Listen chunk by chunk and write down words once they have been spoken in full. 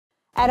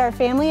At our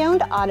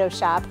family-owned auto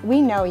shop, we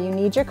know you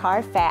need your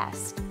car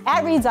fast.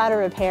 At Reed's Auto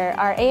Repair,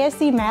 our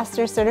ASE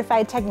Master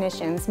Certified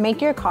technicians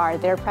make your car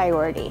their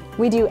priority.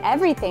 We do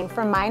everything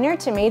from minor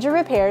to major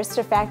repairs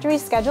to factory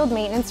scheduled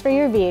maintenance for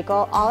your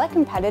vehicle, all at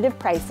competitive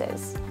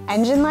prices.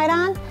 Engine light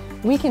on?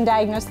 We can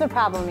diagnose the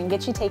problem and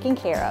get you taken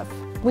care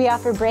of. We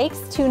offer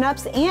brakes,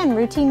 tune-ups, and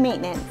routine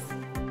maintenance.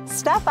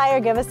 Stop by or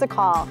give us a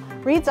call.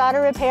 Reed's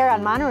Auto Repair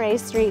on Monterey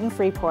Street in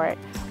Freeport.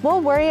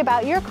 We'll worry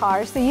about your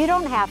car so you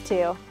don't have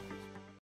to.